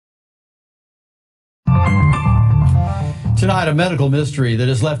Tonight, a medical mystery that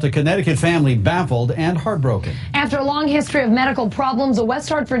has left a Connecticut family baffled and heartbroken. After a long history of medical problems, a West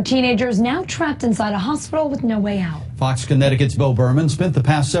Hartford teenager is now trapped inside a hospital with no way out. Fox Connecticut's Beau Berman spent the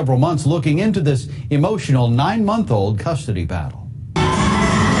past several months looking into this emotional 9-month-old custody battle.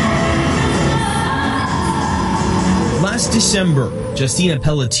 Last December, Justina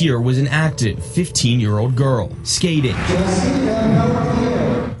Pelletier was an active 15-year-old girl, skating,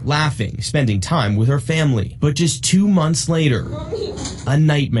 laughing, spending time with her family. But just 2 months later, a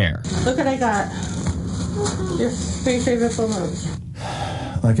nightmare. Look what I got. Your 3 favorite balloons.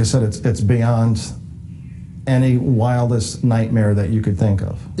 Like I said, it's beyond any wildest nightmare that you could think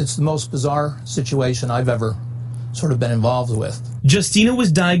of. It's the most bizarre situation I've ever sort of been involved with. Justina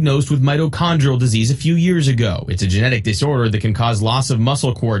was diagnosed with mitochondrial disease a few years ago. It's a genetic disorder that can cause loss of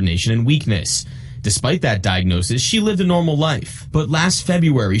muscle coordination and weakness. Despite that diagnosis, she lived a normal life. But last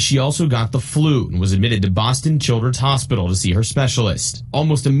February, she also got the flu and was admitted to Boston Children's Hospital to see her specialist.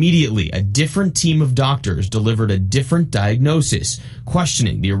 Almost immediately, a different team of doctors delivered a different diagnosis,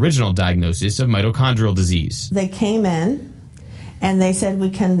 questioning the original diagnosis of mitochondrial disease. They came in and they said,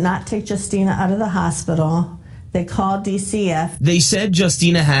 we cannot take Justina out of the hospital. They called DCF. They said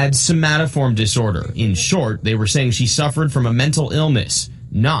Justina had somatoform disorder. In short, they were saying she suffered from a mental illness,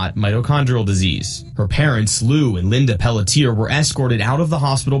 not mitochondrial disease. Her parents, Lou and Linda Pelletier, were escorted out of the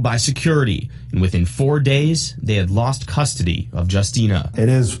hospital by security, and within 4 days, they had lost custody of Justina. It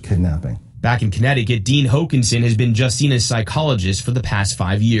is kidnapping. Back in Connecticut, Dean Hokinson has been Justina's psychologist for the past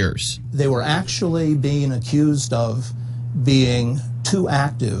 5 years. They were actually being accused of being too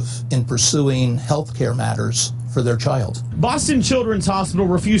active in pursuing health care matters for their child. Boston Children's Hospital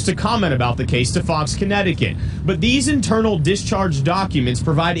refused to comment about the case to Fox Connecticut, but these internal discharge documents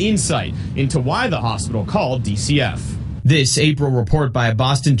provide insight into why the hospital called DCF. This April report by a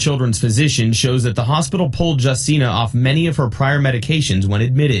Boston Children's physician shows that the hospital pulled Justina off many of her prior medications when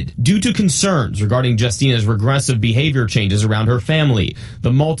admitted, due to concerns regarding Justina's regressive behavior changes around her family,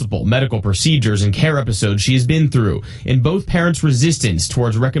 the multiple medical procedures and care episodes she has been through, and both parents' resistance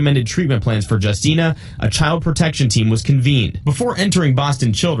towards recommended treatment plans for Justina. A child protection team was convened. Before entering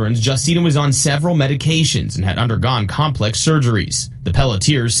Boston Children's, Justina was on several medications and had undergone complex surgeries. The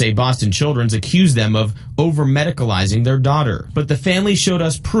Pelletiers say Boston Children's accused them of over-medicalizing their daughter. But the family showed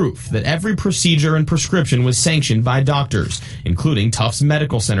us proof that every procedure and prescription was sanctioned by doctors, including Tufts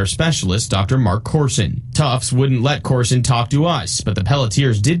Medical Center specialist Dr. Mark Corson. Tufts wouldn't let Corson talk to us, but the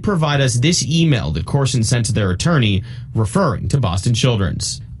Pelletiers did provide us this email that Corson sent to their attorney, referring to Boston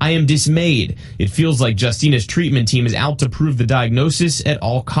Children's. I am dismayed. It feels like Justina's treatment team is out to prove the diagnosis at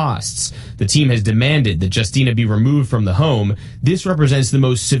all costs. The team has demanded that Justina be removed from the home. This represents the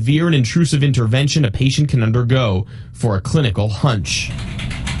most severe and intrusive intervention a patient can undergo for a clinical hunch.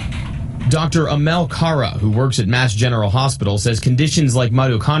 Dr. Amel Kara, who works at Mass General Hospital, says conditions like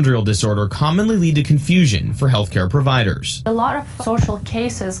mitochondrial disorder commonly lead to confusion for healthcare providers. A lot of social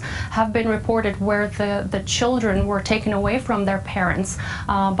cases have been reported where the children were taken away from their parents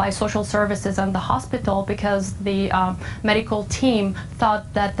by social services and the hospital because the medical team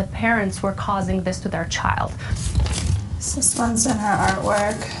thought that the parents were causing this to their child. This one's in her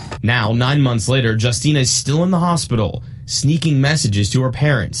artwork. Now, 9 months later, Justina is still in the hospital, sneaking messages to her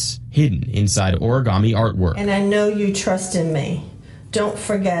parents, hidden inside origami artwork. And I know you trust in me. Don't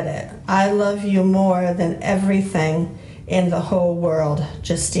forget it. I love you more than everything in the whole world,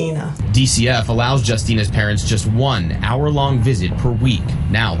 Justina. DCF allows Justina's parents just 1 hour-long visit per week.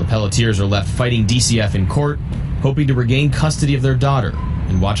 Now the Pelletiers are left fighting DCF in court, hoping to regain custody of their daughter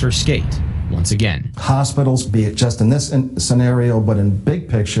and watch her skate once again. Hospitals, be it just in this scenario, but in big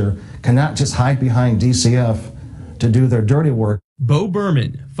picture, cannot just hide behind DCF to do their dirty work. Beau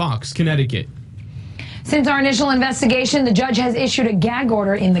Berman, Fox, Connecticut. Since our initial investigation, the judge has issued a gag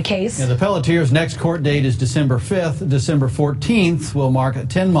order in the case. The Pelletiers' next court date is December 5th. December 14th will mark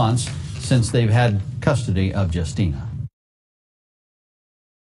 10 months since they've had custody of Justina.